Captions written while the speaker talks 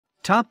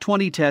Top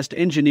 20 Test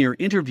Engineer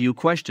Interview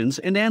Questions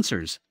and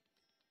Answers.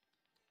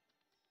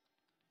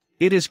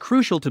 It is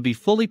crucial to be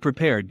fully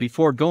prepared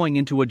before going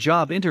into a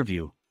job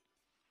interview.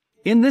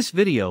 In this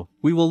video,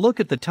 we will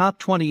look at the top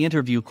 20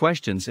 interview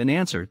questions and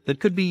answers that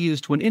could be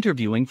used when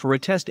interviewing for a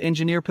test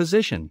engineer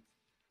position.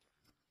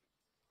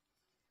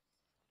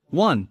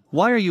 1.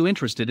 Why are you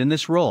interested in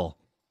this role?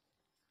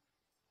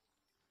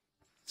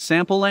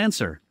 Sample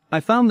answer. I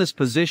found this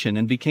position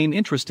and became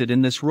interested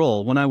in this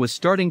role when I was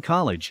starting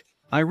college.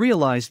 I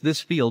realized this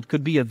field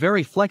could be a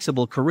very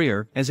flexible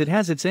career as it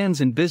has its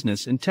ends in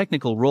business and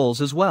technical roles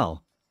as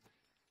well.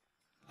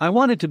 I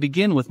wanted to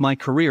begin with my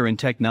career in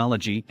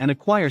technology and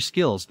acquire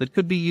skills that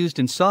could be used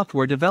in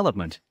software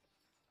development.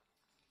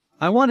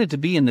 I wanted to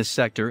be in this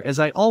sector as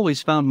I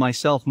always found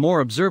myself more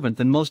observant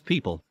than most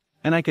people,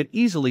 and I could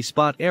easily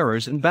spot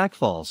errors and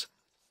backfalls.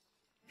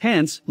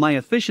 Hence, my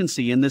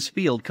efficiency in this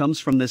field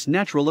comes from this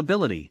natural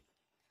ability.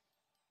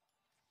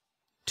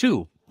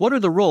 2. What are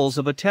the roles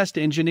of a test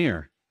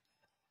engineer?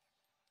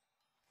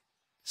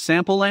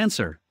 Sample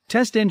answer.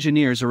 Test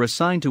engineers are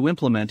assigned to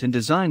implement and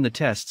design the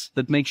tests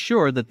that make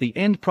sure that the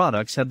end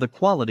products have the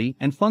quality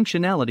and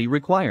functionality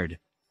required.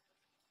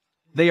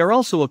 They are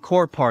also a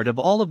core part of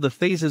all of the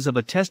phases of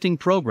a testing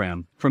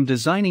program, from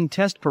designing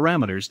test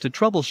parameters to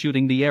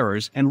troubleshooting the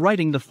errors and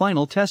writing the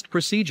final test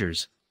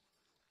procedures.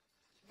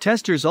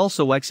 Testers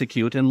also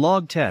execute and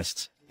log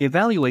tests,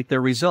 evaluate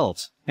their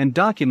results, and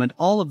document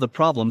all of the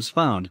problems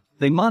found.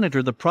 They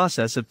monitor the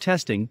process of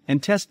testing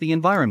and test the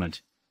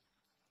environment.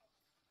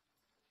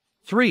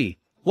 3.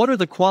 What are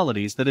the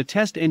qualities that a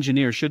test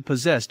engineer should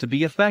possess to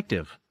be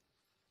effective?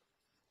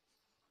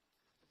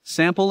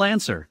 Sample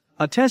answer.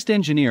 A test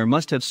engineer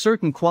must have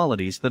certain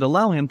qualities that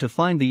allow him to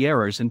find the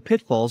errors and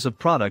pitfalls of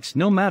products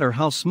no matter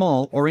how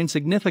small or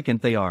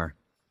insignificant they are.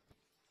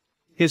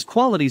 His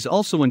qualities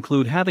also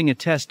include having a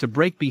test to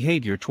break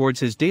behavior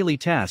towards his daily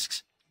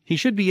tasks. He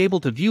should be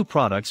able to view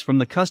products from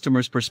the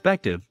customer's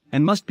perspective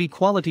and must be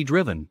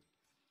quality-driven.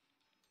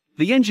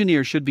 The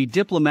engineer should be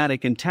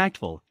diplomatic and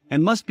tactful,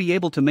 and must be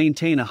able to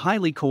maintain a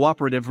highly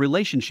cooperative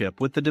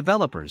relationship with the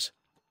developers.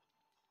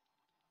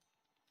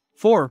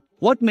 4.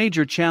 What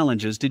major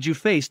challenges did you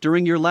face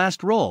during your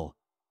last role?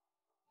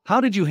 How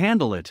did you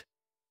handle it?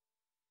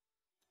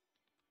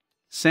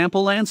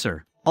 Sample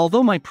answer.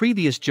 Although my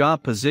previous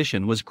job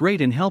position was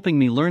great in helping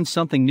me learn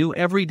something new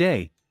every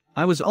day,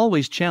 I was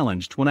always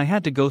challenged when I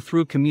had to go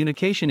through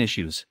communication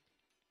issues.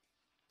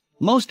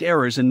 Most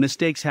errors and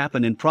mistakes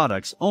happen in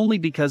products only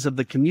because of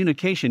the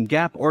communication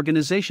gap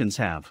organizations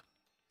have.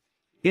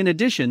 In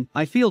addition,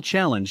 I feel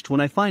challenged when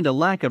I find a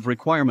lack of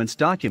requirements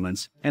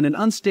documents and an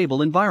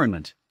unstable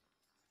environment.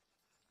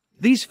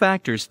 These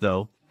factors,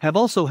 though, have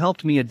also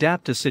helped me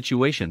adapt to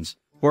situations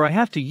where I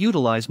have to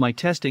utilize my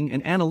testing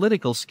and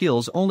analytical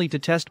skills only to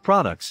test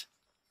products.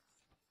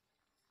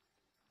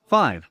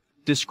 5.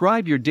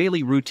 Describe your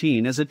daily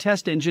routine as a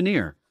test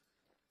engineer.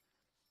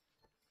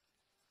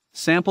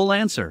 Sample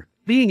answer.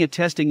 Being a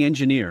testing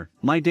engineer,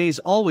 my days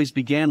always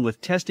began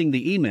with testing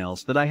the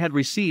emails that I had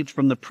received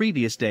from the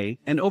previous day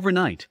and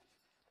overnight.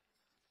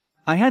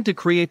 I had to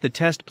create the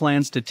test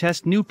plans to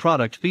test new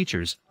product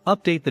features,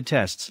 update the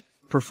tests,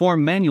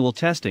 perform manual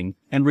testing,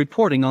 and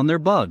reporting on their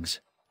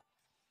bugs.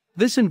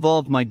 This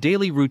involved my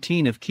daily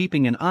routine of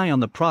keeping an eye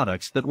on the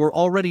products that were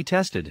already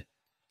tested.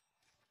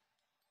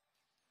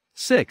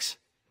 6.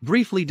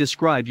 Briefly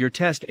describe your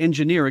test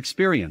engineer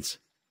experience.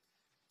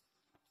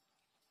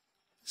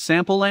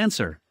 Sample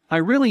answer. I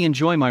really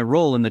enjoy my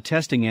role in the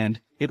testing end.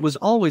 It was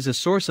always a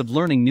source of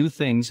learning new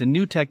things and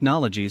new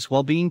technologies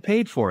while being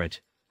paid for it.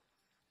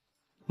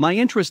 My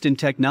interest in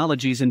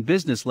technologies and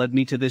business led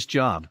me to this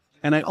job,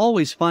 and I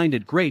always find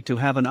it great to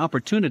have an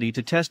opportunity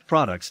to test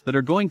products that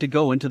are going to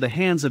go into the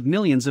hands of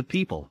millions of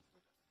people.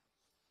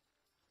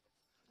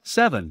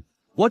 7.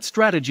 What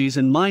strategies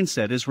and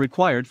mindset is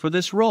required for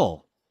this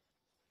role?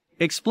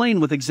 Explain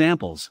with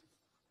examples.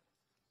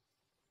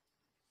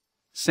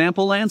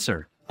 Sample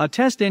answer. A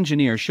test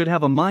engineer should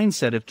have a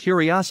mindset of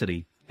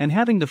curiosity and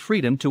having the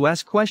freedom to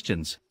ask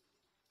questions.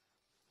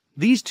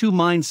 These two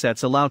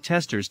mindsets allow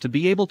testers to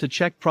be able to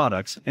check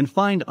products and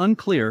find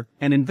unclear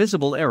and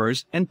invisible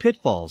errors and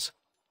pitfalls.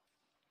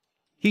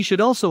 He should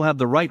also have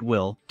the right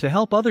will to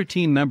help other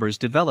team members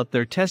develop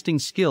their testing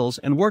skills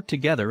and work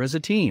together as a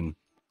team.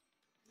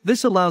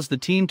 This allows the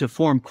team to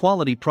form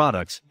quality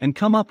products and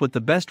come up with the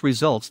best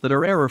results that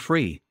are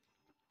error-free.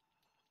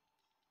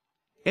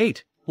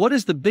 8. What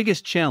is the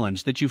biggest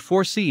challenge that you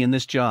foresee in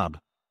this job?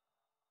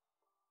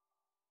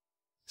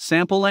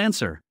 Sample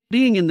answer.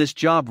 Being in this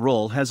job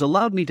role has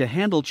allowed me to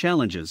handle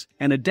challenges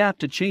and adapt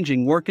to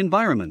changing work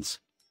environments.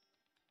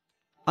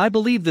 I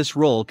believe this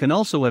role can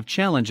also have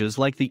challenges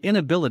like the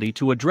inability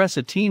to address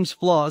a team's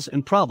flaws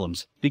and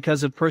problems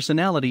because of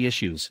personality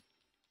issues.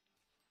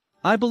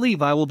 I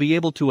believe I will be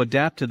able to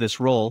adapt to this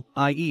role,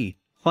 i.e.,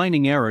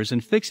 finding errors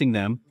and fixing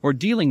them or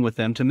dealing with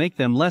them to make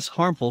them less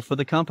harmful for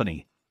the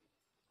company.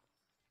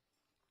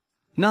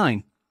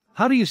 9.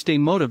 How do you stay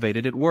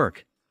motivated at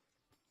work?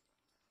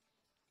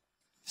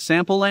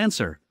 Sample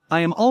answer. I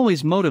am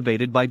always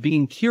motivated by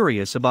being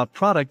curious about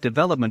product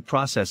development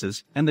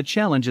processes and the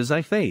challenges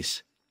I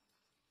face.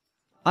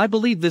 I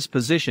believe this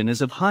position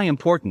is of high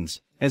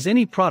importance, as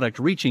any product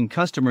reaching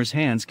customers'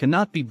 hands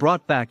cannot be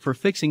brought back for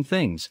fixing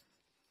things.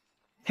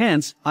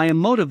 Hence, I am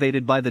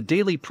motivated by the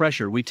daily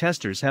pressure we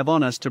testers have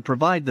on us to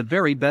provide the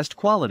very best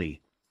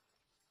quality.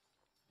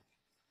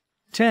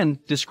 10.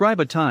 Describe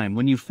a time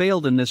when you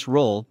failed in this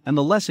role and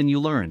the lesson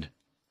you learned.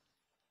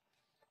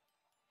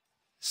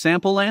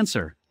 Sample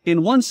answer.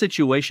 In one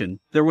situation,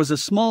 there was a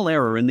small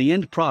error in the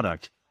end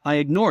product. I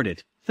ignored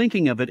it,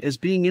 thinking of it as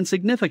being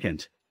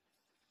insignificant.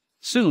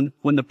 Soon,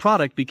 when the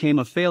product became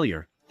a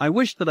failure, I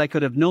wished that I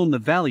could have known the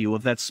value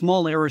of that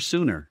small error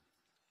sooner.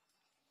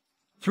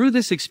 Through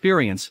this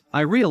experience, I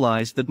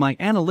realized that my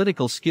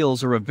analytical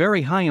skills are of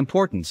very high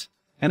importance,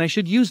 and I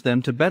should use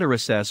them to better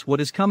assess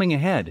what is coming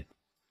ahead.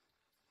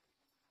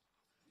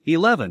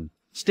 11.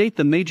 State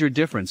the major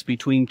difference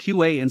between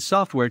QA and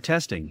software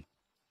testing.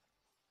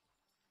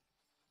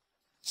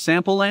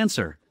 Sample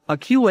answer. A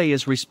QA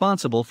is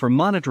responsible for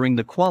monitoring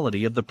the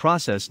quality of the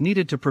process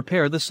needed to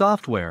prepare the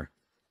software.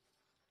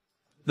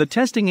 The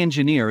testing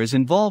engineer is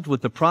involved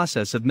with the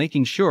process of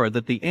making sure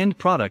that the end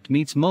product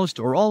meets most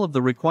or all of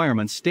the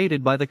requirements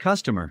stated by the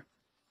customer.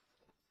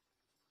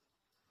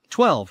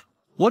 12.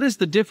 What is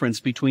the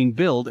difference between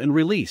build and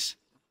release?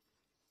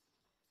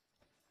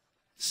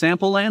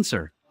 Sample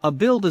answer. A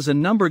build is a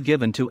number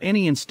given to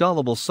any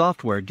installable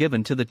software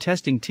given to the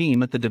testing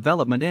team at the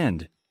development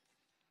end.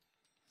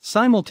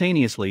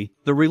 Simultaneously,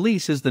 the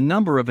release is the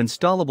number of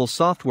installable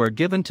software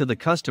given to the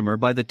customer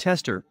by the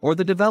tester or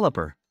the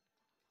developer.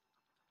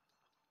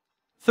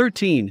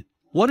 13.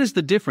 What is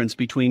the difference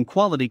between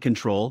quality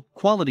control,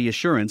 quality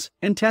assurance,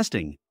 and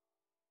testing?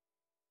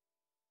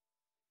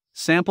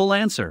 Sample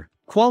answer.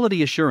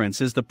 Quality assurance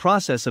is the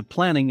process of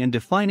planning and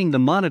defining the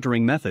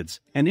monitoring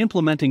methods and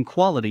implementing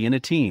quality in a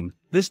team.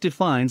 This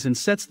defines and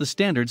sets the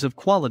standards of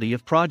quality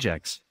of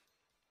projects.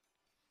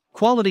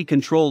 Quality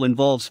control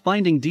involves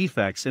finding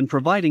defects and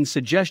providing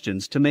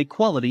suggestions to make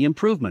quality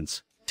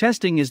improvements.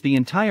 Testing is the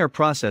entire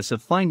process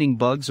of finding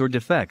bugs or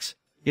defects.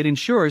 It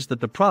ensures that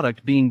the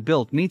product being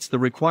built meets the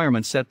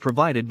requirements set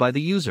provided by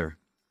the user.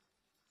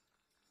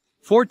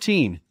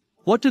 14.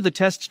 What do the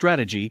test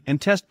strategy and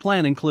test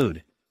plan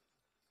include?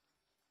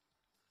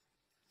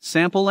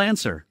 Sample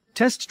answer.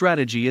 Test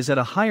strategy is at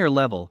a higher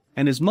level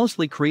and is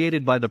mostly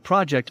created by the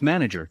project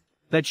manager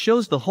that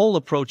shows the whole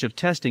approach of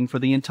testing for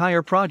the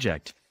entire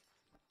project.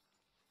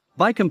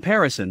 By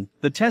comparison,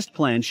 the test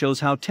plan shows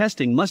how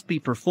testing must be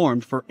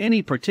performed for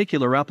any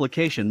particular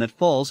application that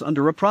falls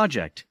under a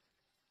project.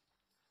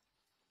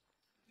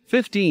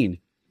 15.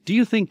 Do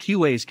you think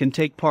QAs can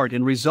take part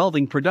in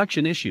resolving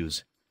production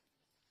issues?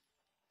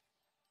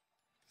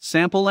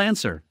 Sample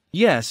answer.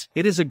 Yes,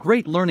 it is a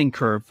great learning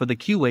curve for the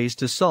QAs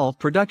to solve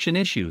production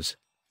issues.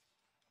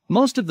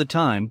 Most of the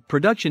time,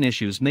 production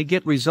issues may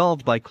get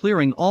resolved by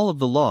clearing all of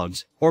the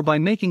logs or by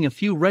making a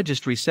few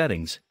registry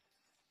settings.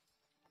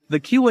 The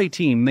QA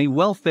team may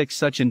well fix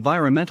such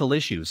environmental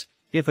issues.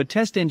 If a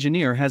test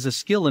engineer has a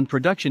skill in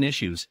production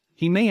issues,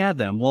 he may add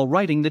them while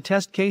writing the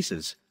test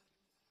cases.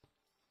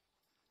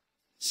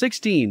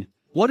 16.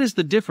 What is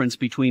the difference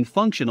between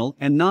functional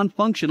and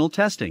non-functional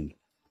testing?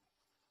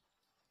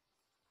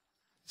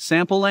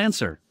 Sample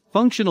answer.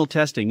 Functional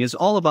testing is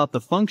all about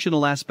the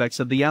functional aspects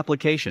of the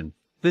application.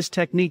 This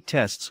technique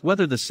tests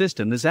whether the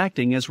system is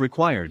acting as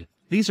required.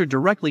 These are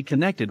directly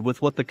connected with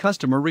what the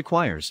customer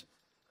requires.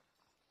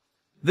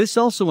 This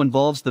also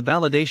involves the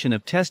validation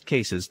of test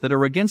cases that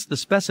are against the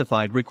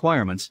specified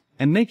requirements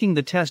and making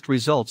the test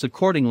results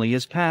accordingly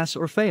as pass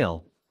or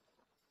fail.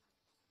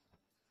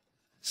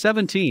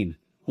 17.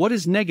 What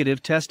is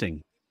negative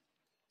testing?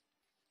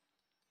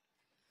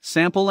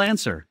 Sample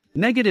answer.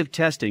 Negative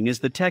testing is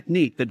the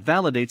technique that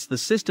validates the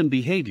system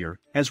behavior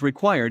as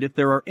required if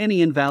there are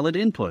any invalid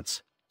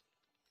inputs.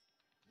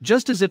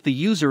 Just as if the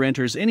user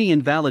enters any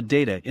invalid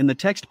data in the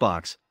text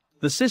box,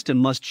 the system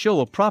must show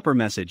a proper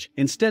message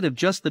instead of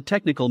just the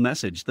technical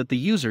message that the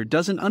user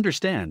doesn't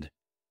understand.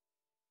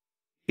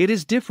 It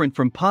is different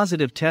from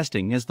positive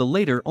testing as the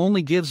latter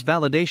only gives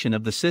validation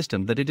of the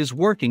system that it is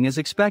working as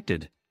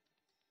expected.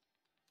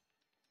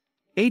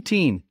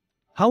 18.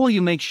 How will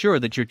you make sure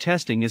that your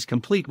testing is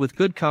complete with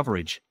good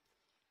coverage?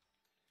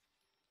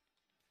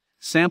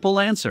 Sample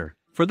answer.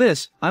 For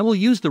this, I will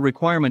use the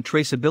requirement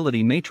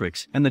traceability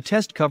matrix and the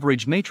test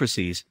coverage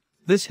matrices.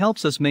 This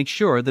helps us make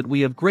sure that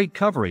we have great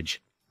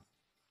coverage.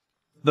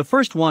 The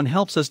first one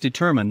helps us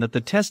determine that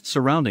the test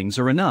surroundings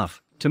are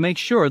enough to make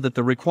sure that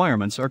the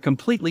requirements are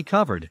completely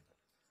covered.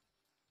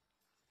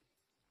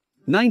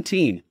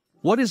 19.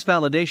 What is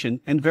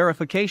validation and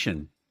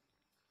verification?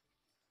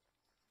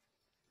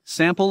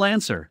 Sample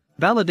answer.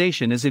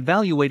 Validation is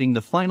evaluating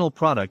the final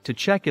product to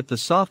check if the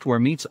software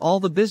meets all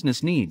the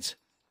business needs.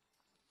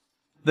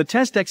 The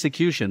test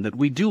execution that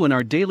we do in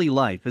our daily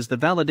life is the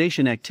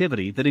validation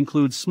activity that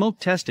includes smoke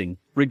testing,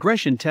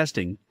 regression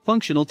testing,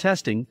 functional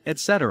testing,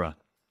 etc.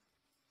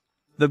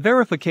 The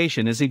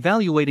verification is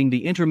evaluating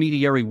the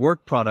intermediary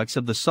work products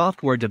of the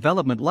software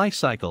development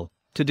lifecycle,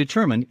 to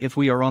determine if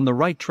we are on the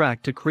right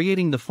track to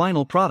creating the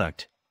final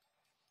product.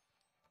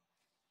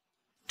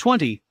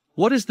 20.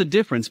 What is the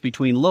difference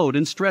between load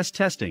and stress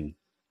testing?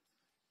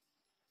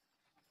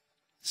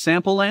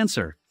 Sample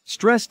answer.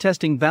 Stress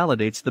testing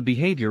validates the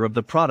behavior of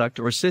the product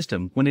or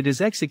system when it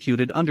is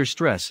executed under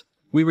stress.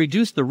 We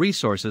reduce the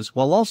resources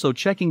while also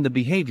checking the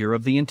behavior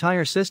of the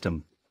entire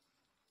system.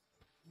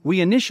 We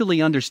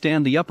initially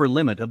understand the upper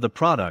limit of the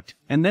product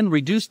and then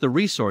reduce the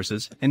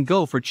resources and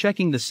go for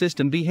checking the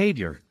system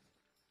behavior.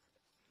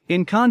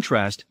 In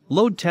contrast,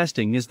 load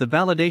testing is the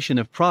validation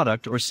of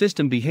product or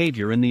system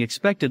behavior in the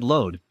expected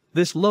load.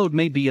 This load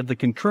may be of the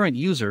concurrent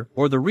user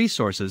or the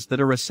resources that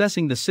are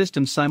assessing the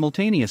system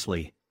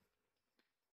simultaneously.